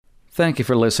Thank you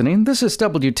for listening. This is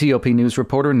WTOP News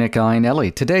reporter Nick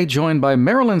Iannelli, today joined by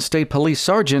Maryland State Police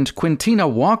Sergeant Quintina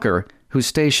Walker, who's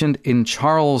stationed in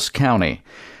Charles County.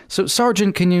 So,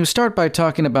 Sergeant, can you start by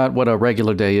talking about what a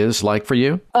regular day is like for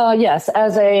you? Yes.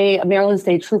 As a Maryland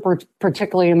State Trooper,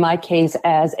 particularly in my case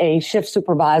as a shift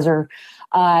supervisor,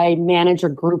 I manage a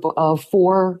group of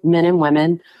 4 men and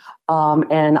women,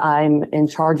 and I'm in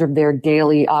charge of their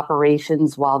daily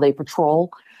operations while they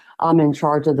patrol. I'm in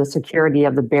charge of the security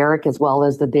of the barrack as well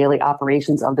as the daily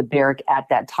operations of the barrack at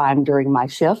that time during my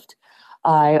shift.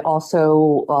 I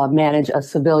also manage a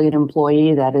civilian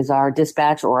employee that is our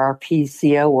dispatch or our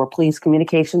PCO or police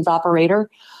communications operator.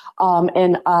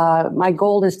 And my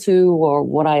goal is or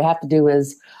what I have to do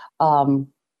is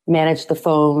manage the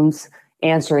phones,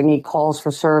 answer any calls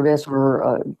for service,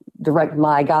 or direct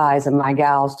my guys and my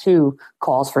gals to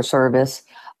calls for service.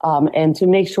 And to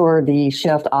make sure the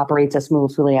shift operates as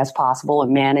smoothly as possible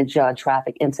and manage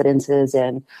traffic incidences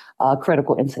and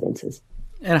critical incidences.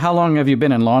 And how long have you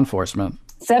been in law enforcement?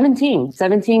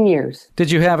 17 years. Did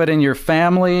you have it in your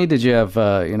family? Did you have,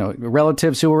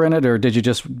 relatives who were in it, or did you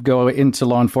just go into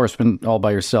law enforcement all by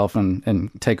yourself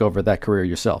and take over that career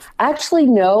yourself? Actually,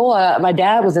 no. My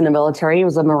dad was in the military. He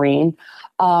was a Marine.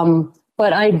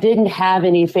 But I didn't have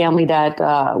any family that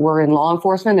were in law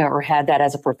enforcement or had that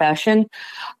as a profession.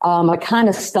 I kind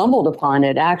of stumbled upon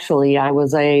it, actually. I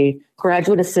was a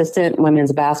graduate assistant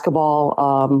women's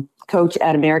basketball coach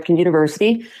at American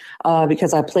University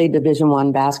because I played Division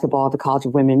I basketball at the College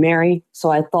of William and Mary.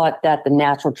 So I thought that the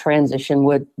natural transition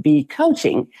would be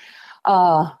coaching.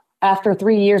 After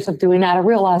 3 years of doing that, I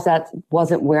realized that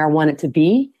wasn't where I wanted to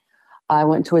be. I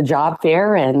went to a job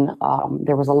fair and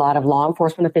there was a lot of law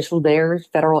enforcement officials there,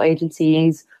 federal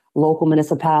agencies, local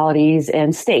municipalities,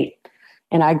 and state.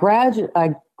 And I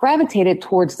gravitated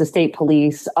towards the state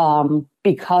police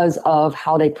because of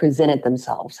how they presented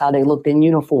themselves, how they looked in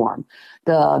uniform,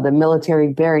 the military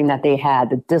bearing that they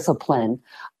had, the discipline.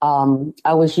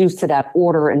 I was used to that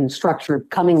order and structure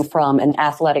coming from an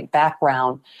athletic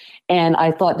background. And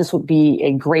I thought this would be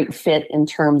a great fit in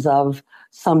terms of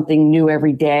something new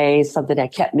every day, something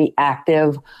that kept me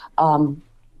active.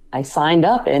 I signed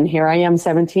up and here I am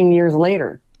 17 years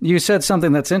later. You said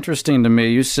something that's interesting to me.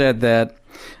 You said that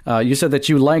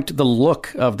you liked the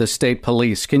look of the state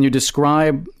police. Can you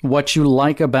describe what you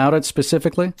like about it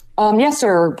specifically? Yes,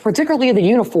 sir. Particularly the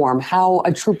uniform, how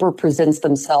a trooper presents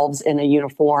themselves in a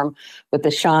uniform with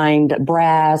the shined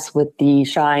brass, with the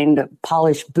shined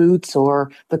polished boots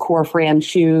or the core frame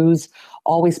shoes,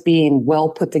 always being well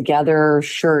put together,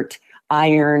 shirt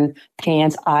ironed,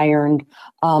 pants ironed.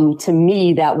 To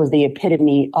me, that was the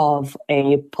epitome of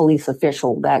a police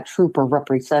official. That trooper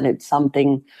represented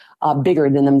something bigger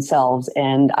than themselves,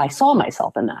 and I saw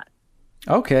myself in that.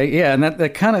 Okay, yeah, and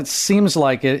that kind of seems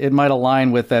like it might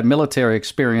align with that military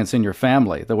experience in your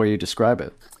family, the way you describe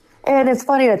it. And it's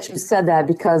funny that you said that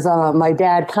because my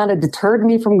dad kind of deterred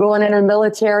me from going into the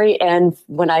military. And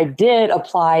when I did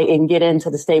apply and get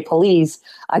into the state police,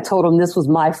 I told him this was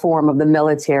my form of the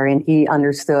military, and he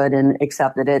understood and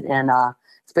accepted it. And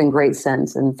it's been great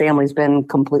since, and family's been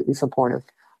completely supportive.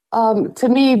 To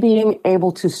me, being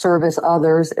able to service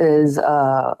others is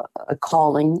a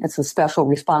calling. It's a special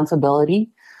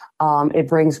responsibility. It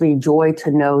brings me joy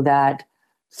to know that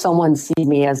someone sees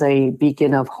me as a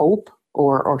beacon of hope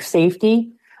or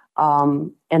safety.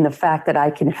 And the fact that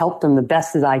I can help them the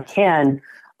best as I can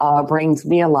brings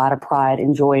me a lot of pride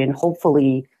and joy. And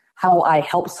hopefully how I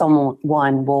help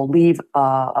someone will leave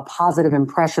a positive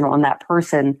impression on that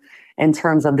person in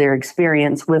terms of their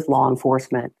experience with law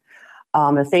enforcement.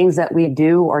 The things that we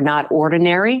do are not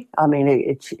ordinary. I mean,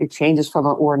 it changes from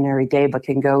an ordinary day, but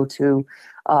can go to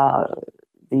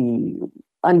the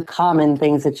uncommon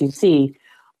things that you see.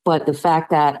 But the fact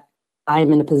that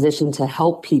I'm in a position to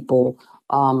help people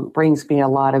brings me a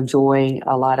lot of joy,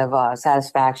 a lot of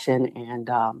satisfaction, and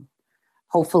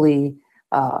hopefully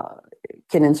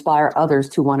can inspire others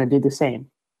to want to do the same.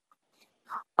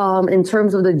 In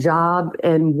terms of the job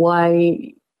and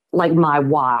why,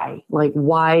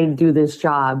 why do this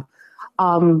job?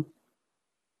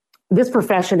 This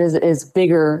profession is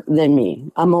bigger than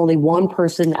me. I'm only one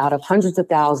person out of hundreds of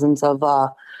thousands of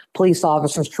police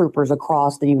officers, troopers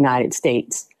across the United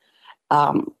States.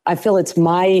 I feel it's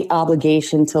my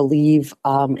obligation to leave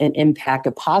an impact,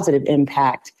 a positive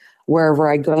impact, wherever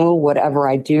I go, whatever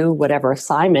I do, whatever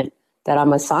assignment that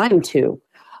I'm assigned to.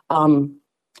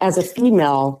 As a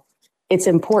female, it's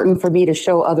important for me to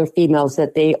show other females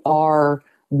that they are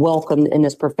welcomed in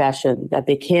this profession, that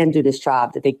they can do this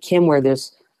job, that they can wear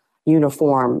this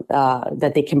uniform,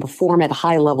 that they can perform at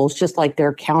high levels just like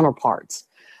their counterparts.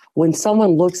 When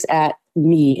someone looks at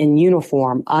me in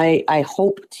uniform, I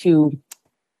hope to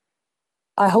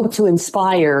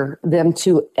inspire them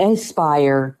to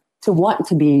aspire to want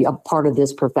to be a part of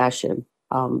this profession.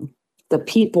 The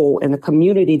people and the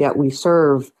community that we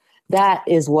serve, that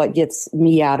is what gets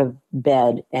me out of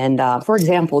bed. And for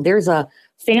example, there's a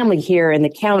family here in the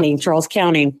county, Charles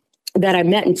County, that I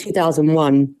met in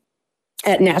 2001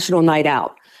 at National Night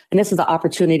Out. And this is the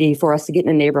opportunity for us to get in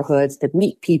the neighborhoods, to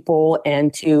meet people,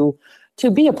 and to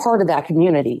be a part of that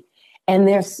community. And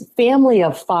this family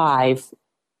of 5,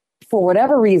 for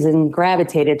whatever reason,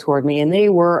 gravitated toward me, and they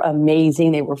were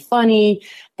amazing. They were funny.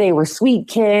 They were sweet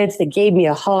kids. They gave me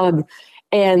a hug.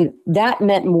 And that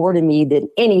meant more to me than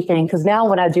anything, because now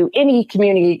when I do any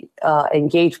community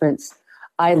engagements,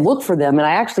 I look for them. And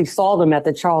I actually saw them at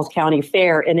the Charles County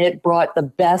Fair, and it brought the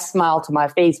best smile to my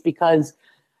face, because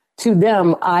to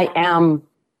them, I am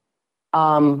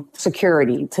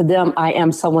security. To them, I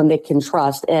am someone they can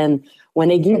trust. And when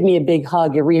they give me a big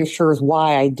hug, it reassures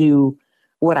why I do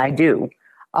what I do.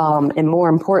 And more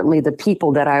importantly, the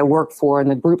people that I work for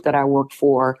and the group that I work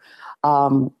for,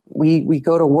 we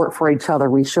go to work for each other.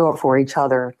 We show up for each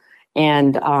other.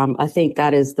 And I think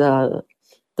that is the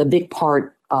big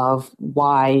part of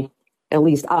why, at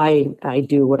least I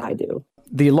do what I do.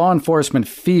 The law enforcement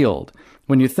field,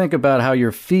 when you think about how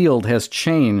your field has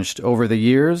changed over the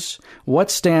years, what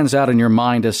stands out in your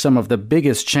mind as some of the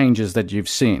biggest changes that you've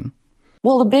seen?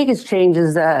 Well, the biggest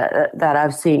changes that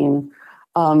I've seen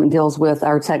deals with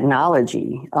our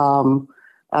technology.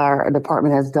 Our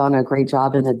department has done a great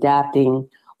job in adapting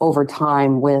over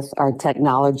time with our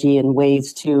technology and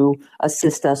ways to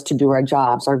assist us to do our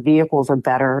jobs. Our vehicles are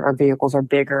better. Our vehicles are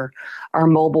bigger. Our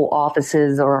mobile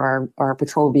offices or our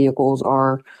patrol vehicles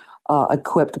are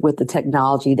equipped with the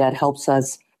technology that helps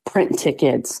us print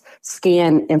tickets,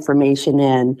 scan information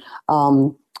in.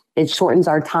 It shortens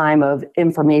our time of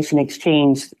information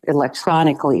exchange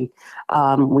electronically.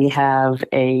 We have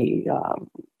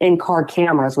in-car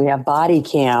cameras. We have body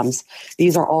cams.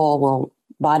 These are all,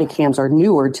 body cams are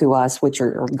newer to us, which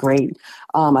are great.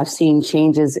 I've seen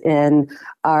changes in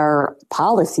our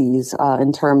policies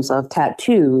in terms of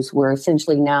tattoos, where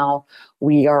essentially now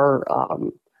we are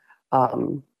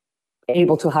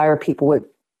able to hire people with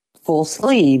full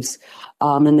sleeves,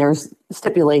 and there's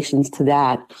stipulations to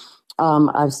that.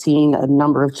 I've seen a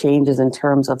number of changes in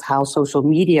terms of how social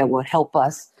media will help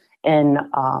us in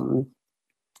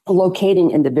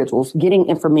locating individuals, getting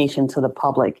information to the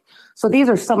public. So these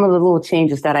are some of the little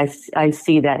changes that I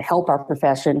see that help our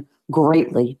profession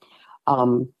greatly.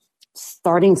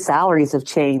 Starting salaries have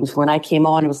changed. When I came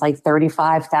on, it was like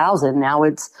 $35,000. Now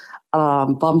it's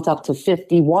bumped up to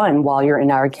 51 while you're in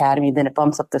our academy. Then it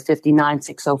bumps up to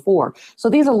 59,604. So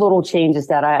these are little changes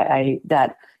that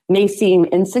that may seem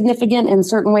insignificant in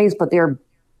certain ways, but they're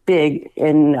big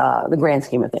in the grand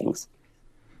scheme of things.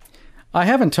 I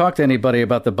haven't talked to anybody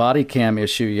about the body cam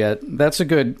issue yet. That's a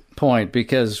good point,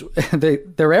 because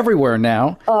they're everywhere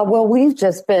now. Well, we've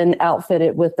just been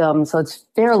outfitted with them, so it's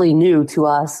fairly new to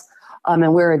us,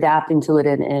 and we're adapting to it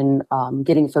and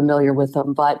getting familiar with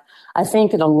them. But I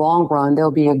think in the long run, they'll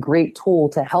be a great tool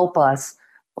to help us,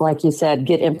 like you said,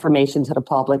 get information to the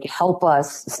public, help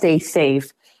us stay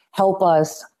safe, help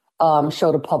us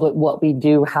show the public what we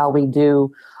do, how we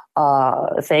do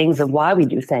things, and why we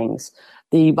do things.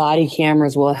 The body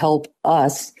cameras will help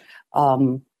us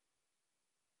and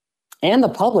the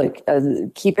public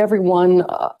keep everyone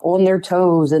on their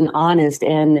toes and honest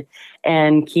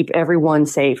and keep everyone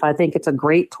safe. I think it's a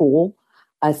great tool.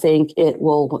 I think it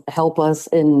will help us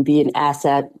and be an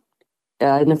asset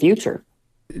in the future.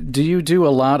 Do you do a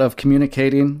lot of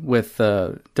communicating with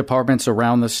departments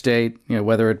around the state,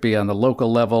 whether it be on the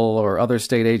local level or other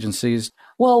state agencies?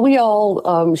 Well, we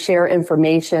all share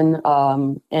information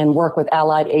and work with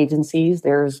allied agencies.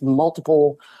 There's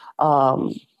multiple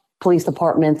police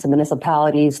departments and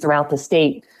municipalities throughout the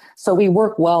state. So we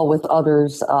work well with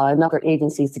others and other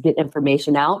agencies to get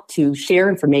information out, to share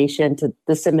information, to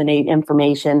disseminate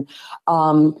information,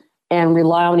 and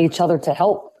rely on each other to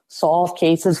help solve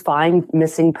cases, find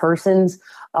missing persons.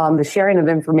 The sharing of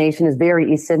information is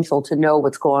very essential to know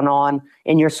what's going on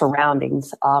in your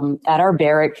surroundings. At our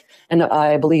barrack, and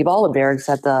I believe all the barracks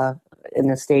in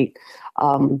the state,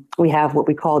 we have what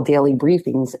we call daily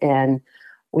briefings, and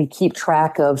we keep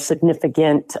track of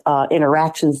significant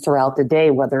interactions throughout the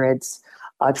day, whether it's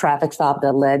a traffic stop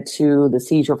that led to the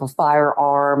seizure of a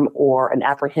firearm or an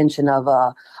apprehension of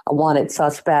a wanted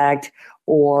suspect,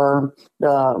 or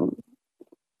the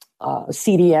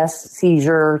CDS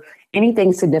seizure.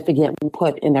 Anything significant we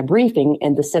put in a briefing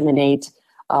and disseminate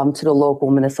to the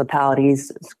local municipalities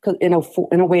in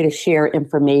a way to share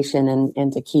information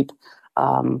and to keep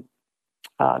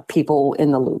people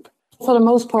in the loop. For the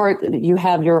most part, you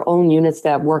have your own units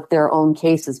that work their own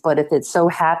cases, but if it so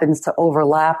happens to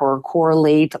overlap or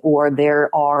correlate or there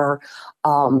are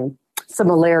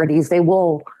similarities, they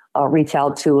will reach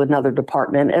out to another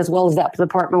department, as well as that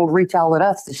department will reach out with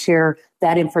us to share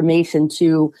that information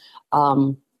to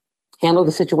handle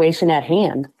the situation at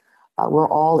hand. We're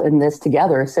all in this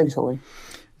together, essentially.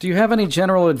 Do you have any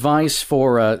general advice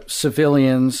for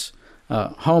civilians,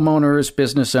 homeowners,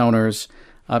 business owners,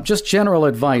 just general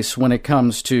advice when it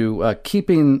comes to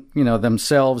keeping,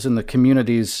 themselves and the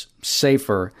communities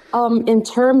safer? In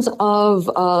terms of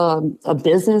a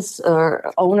business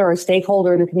owner or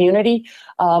stakeholder in the community,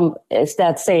 it's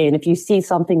that saying, if you see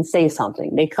something, say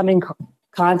something. They come in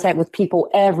contact with people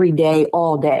every day,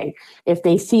 all day. If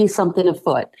they see something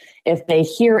afoot, if they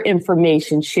hear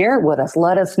information, share it with us.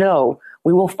 Let us know.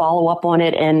 We will follow up on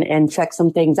it and check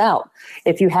some things out.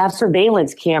 If you have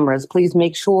surveillance cameras, please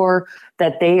make sure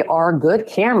that they are good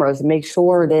cameras. Make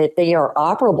sure that they are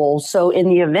operable. So in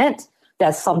the event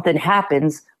that something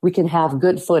happens, we can have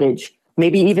good footage.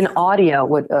 Maybe even audio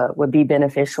would be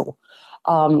beneficial.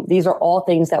 These are all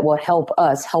things that will help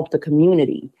us help the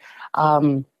community.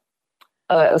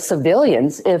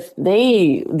 Civilians, if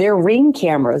their Ring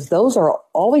cameras, those are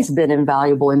always been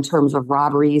invaluable in terms of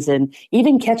robberies and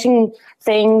even catching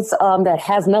things that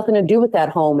has nothing to do with that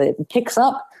home. It picks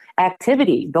up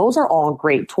activity. Those are all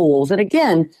great tools. And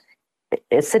again,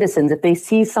 as citizens, if they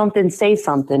see something, say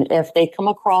something. If they come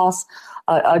across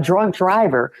a drunk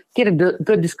driver, get a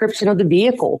good description of the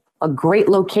vehicle, a great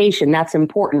location, that's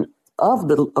important, of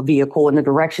the vehicle and the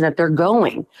direction that they're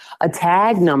going, a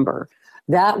tag number.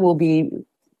 That will be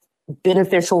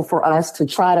beneficial for us to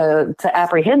try to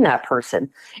apprehend that person.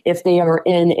 If they are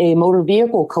in a motor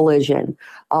vehicle collision,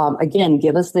 again,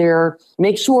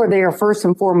 make sure they are first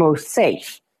and foremost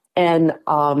safe and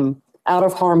out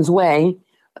of harm's way.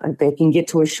 They can get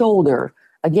to a shoulder.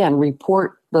 Again,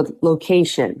 report the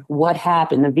location, what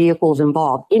happened, the vehicles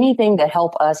involved. Anything that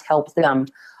help us help them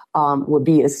would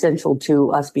be essential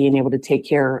to us being able to take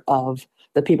care of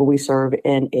the people we serve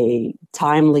in a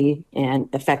timely and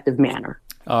effective manner.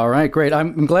 All right, great.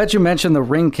 I'm glad you mentioned the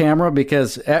Ring camera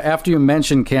because after you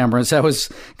mentioned cameras, I was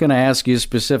going to ask you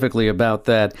specifically about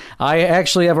that. I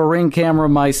actually have a Ring camera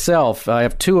myself. I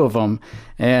have two of them,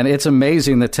 and it's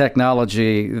amazing the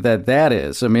technology that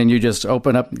is. I mean, you just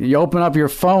open up your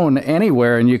phone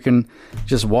anywhere, and you can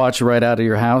just watch right out of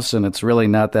your house, and it's really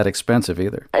not that expensive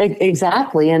either.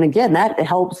 Exactly, and again, that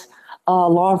helps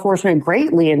law enforcement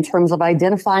greatly in terms of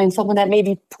identifying someone that may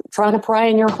be trying to pry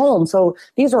in your home. So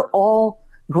these are all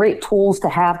great tools to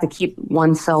have to keep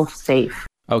oneself safe.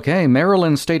 Okay,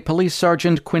 Maryland State Police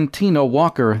Sergeant Quintina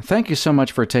Walker, thank you so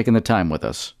much for taking the time with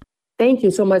us. Thank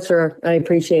you so much, sir. I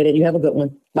appreciate it. You have a good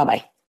one. Bye-bye.